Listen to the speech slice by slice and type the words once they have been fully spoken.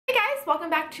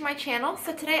welcome back to my channel.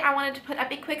 So today I wanted to put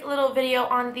up a quick little video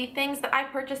on the things that I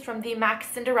purchased from the MAC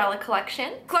Cinderella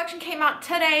collection. The collection came out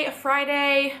today,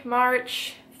 Friday,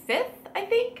 March 5th, I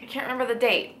think. I can't remember the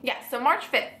date. Yeah, so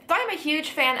March 5th. So I'm a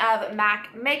huge fan of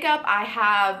MAC makeup. I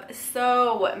have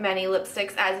so many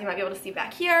lipsticks, as you might be able to see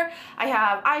back here. I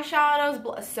have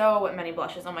eyeshadows, so many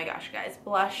blushes. Oh my gosh, guys,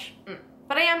 blush.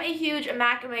 But I am a huge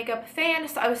MAC makeup fan,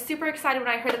 so I was super excited when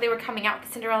I heard that they were coming out with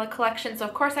the Cinderella collection, so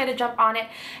of course I had to jump on it,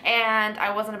 and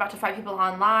I wasn't about to fight people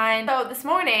online. So this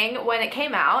morning, when it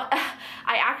came out,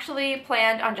 I actually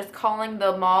planned on just calling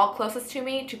the mall closest to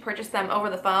me to purchase them over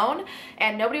the phone,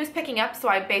 and nobody was picking up, so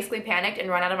I basically panicked and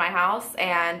ran out of my house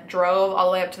and drove all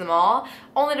the way up to the mall,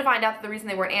 only to find out that the reason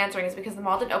they weren't answering is because the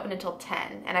mall didn't open until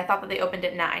 10, and I thought that they opened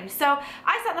at 9. So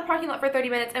I sat in the parking lot for 30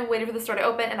 minutes and waited for the store to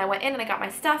open, and I went in and I got my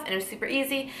stuff, and it was super easy.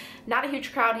 Not a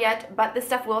huge crowd yet, but this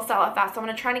stuff will sell out fast, so I'm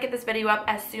going to try to get this video up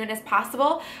as soon as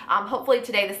possible. Hopefully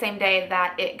today, the same day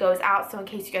that it goes out, so in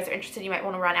case you guys are interested, you might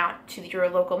want to run out to your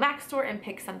local MAC store and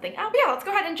pick something up. But yeah, let's go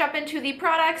ahead and jump into the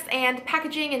products and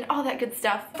packaging and all that good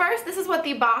stuff. First, this is what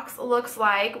the box looks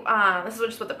like. This is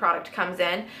just what the product comes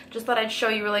in. Just thought I'd show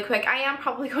you really quick. I am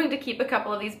probably going to keep a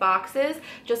couple of these boxes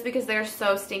just because they're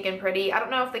so stinking pretty. I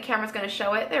don't know if the camera's going to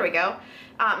show it. There we go.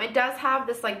 It does have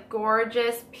this like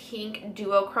gorgeous pink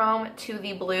duochrome to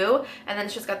the blue, and then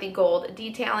it's just got the gold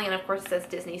detailing, and of course it says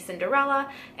Disney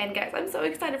Cinderella. And guys, I'm so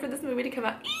excited for this movie to come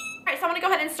out. Alright, so I'm going to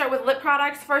go ahead and start with lip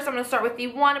products. First, I'm going to start with the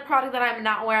one product that I'm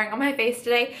not wearing on my face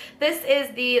today. This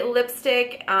is the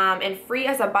lipstick in Free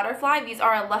as a Butterfly. These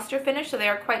are a luster finish, so they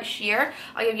are quite sheer.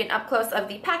 I'll give you an up close of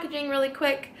the packaging really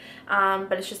quick.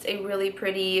 But it's just a really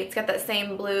pretty, it's got that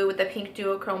same blue with the pink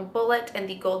duochrome bullet and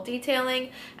the gold detailing.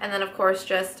 And then of course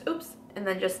just, and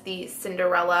then just the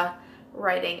Cinderella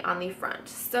writing on the front.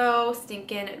 So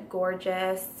stinking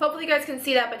gorgeous. Hopefully you guys can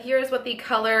see that, but here's what the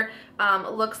color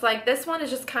looks like. This one is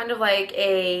just kind of like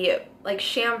a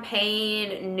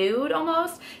champagne nude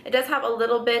almost. It does have a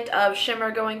little bit of shimmer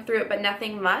going through it, but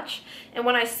nothing much. And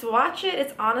when I swatch it,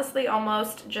 it's honestly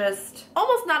almost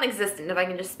non-existent, if I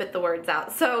can just spit the words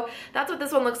out. So that's what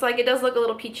this one looks like. It does look a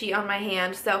little peachy on my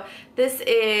hand. So this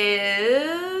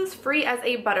is Free as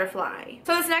a Butterfly.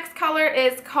 So this next color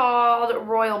is called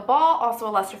Royal Ball, also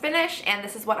a luster finish, and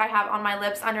this is what I have on my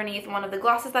lips underneath one of the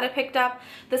glosses that I picked up.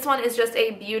 This one is just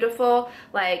a beautiful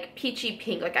like peachy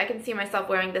pink. Like I can see myself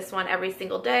wearing this one every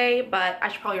single day, but I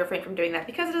should probably refrain from doing that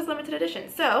because it is limited edition.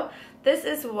 So this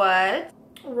is what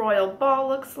Royal Ball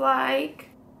looks like.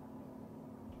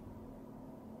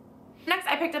 Next,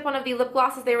 I picked up one of the lip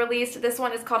glosses they released. This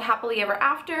one is called Happily Ever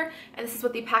After, and this is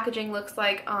what the packaging looks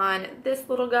like on this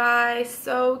little guy.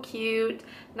 So cute.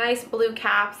 Nice blue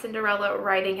cap, Cinderella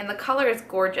writing, and the color is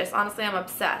gorgeous. Honestly, I'm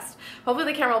obsessed.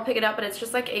 Hopefully the camera will pick it up, but it's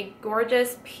just like a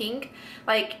gorgeous pink,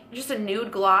 like just a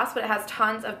nude gloss, but it has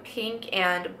tons of pink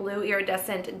and blue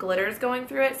iridescent glitters going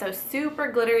through it. So super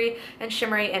glittery and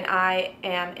shimmery, and I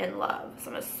am in love. So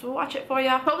I'm gonna swatch it for you.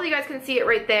 Hopefully you guys can see it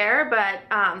right there,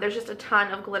 but there's just a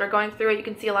ton of glitter going through it. You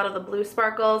can see a lot of the blue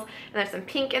sparkles, and there's some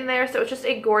pink in there. So it's just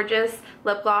a gorgeous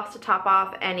lip gloss to top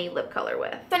off any lip color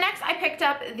with. So next I picked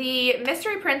up the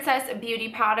Mystery Princess Beauty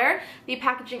Powder. The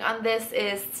packaging on this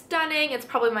is stunning. It's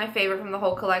probably my favorite from the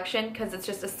whole collection because it's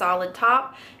just a solid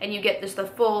top and you get just the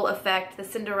full effect. The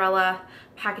Cinderella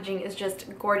packaging is just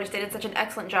gorgeous. They did such an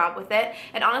excellent job with it.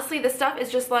 And honestly, this stuff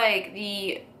is just like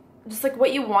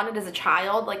what you wanted as a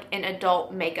child, like in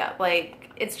adult makeup. Like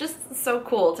it's just so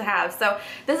cool to have. So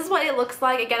this is what it looks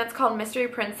like. Again, it's called Mystery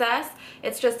Princess.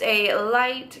 It's just a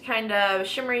light kind of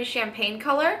shimmery champagne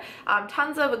color.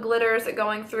 Tons of glitters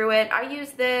going through it. I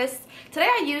use this. Today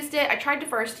I used it. I tried to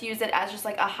first use it as just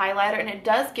like a highlighter, and it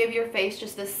does give your face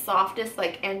just this softest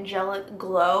like angelic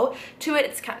glow to it.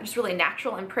 It's kind of just really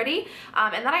natural and pretty.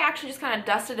 And then I actually just kind of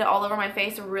dusted it all over my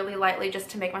face really lightly just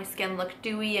to make my skin look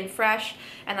dewy and fresh.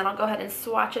 And then I'll go ahead and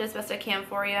swatch it as best I can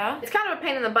for you. It's kind of a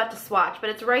pain in the butt to swatch,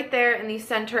 but it's right there in the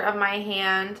center of my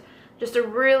hand. Just a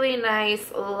really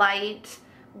nice light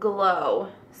glow.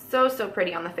 So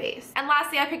pretty on the face. And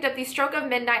lastly, I picked up the Stroke of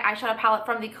Midnight eyeshadow palette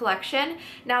from the collection.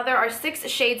 Now there are 6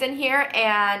 shades in here,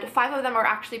 and 5 of them are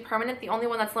actually permanent. The only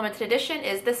one that's limited edition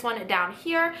is this one down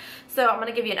here. So I'm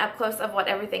gonna give you an up close of what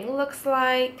everything looks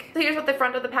like. So here's what the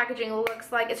front of the packaging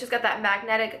looks like. It's just got that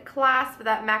magnetic clasp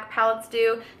that MAC palettes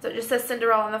do. So it just says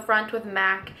Cinderella on the front with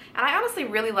MAC. And I honestly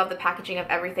really love the packaging of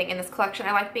everything in this collection.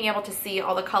 I like being able to see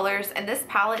all the colors, and this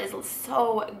palette is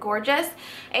so gorgeous.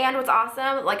 And what's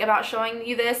awesome like about showing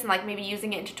you this and like maybe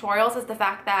using it in tutorials is the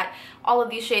fact that all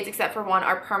of these shades except for one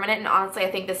are permanent, and honestly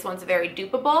I think this one's very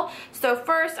dupeable. So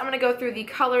first I'm going to go through the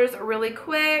colors really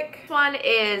quick. This one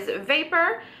is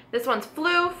Vapor, this one's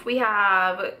Floof, we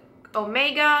have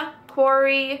Omega,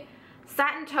 Quarry,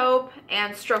 Satin Taupe,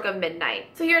 and Stroke of Midnight.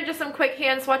 So here are just some quick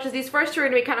hand swatches. These first two are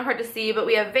going to be kind of hard to see, but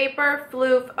we have Vapor,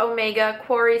 Floof, Omega,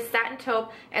 Quarry, Satin Taupe,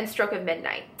 and Stroke of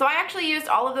Midnight. So I actually used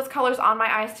all of those colors on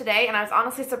my eyes today, and I was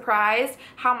honestly surprised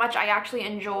how much I actually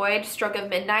enjoyed Stroke of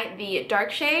Midnight, the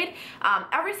dark shade.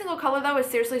 Every single color though is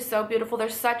seriously so beautiful. They're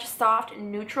such soft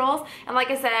neutrals, and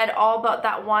like I said, all but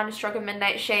that one Stroke of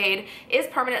Midnight shade is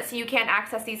permanent, so you can't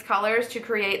access these colors to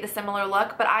create the similar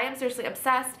look, but I am seriously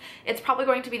obsessed. It's probably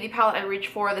going to be the palette I reach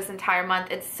for this entire month.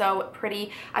 It's so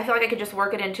pretty. I feel like I could just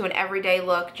work it into an everyday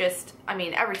look, just, I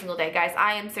mean, every single day, guys.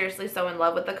 I am seriously so in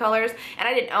love with the colors, and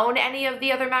I didn't own any of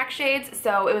the other MAC shades,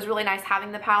 so it was really nice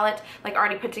having the palette like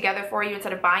already put together for you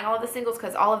instead of buying all of the singles,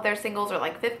 because all of their singles are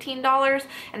like $15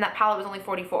 and that palette was only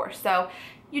 $44. So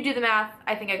you do the math,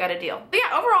 I think I got a deal. But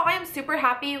yeah, overall I am super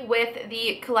happy with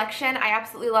the collection. I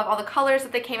absolutely love all the colors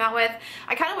that they came out with.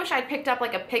 I kind of wish I'd picked up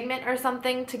like a pigment or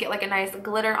something to get like a nice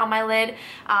glitter on my lid,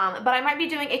 but I might be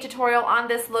doing a tutorial on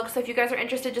this look, so if you guys are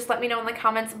interested, just let me know in the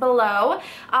comments below.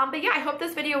 But yeah, I hope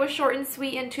this video was short and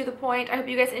sweet and to the point. I hope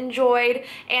you guys enjoyed,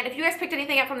 and if you guys picked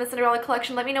anything up from the Cinderella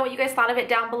collection, let me know what you guys thought of it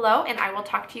down below, and I will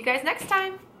talk to you guys next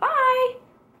time. Bye!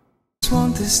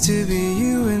 Want this to be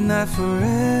you and I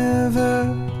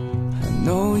forever. I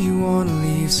know you wanna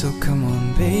leave, so come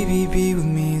on baby, be with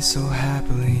me. So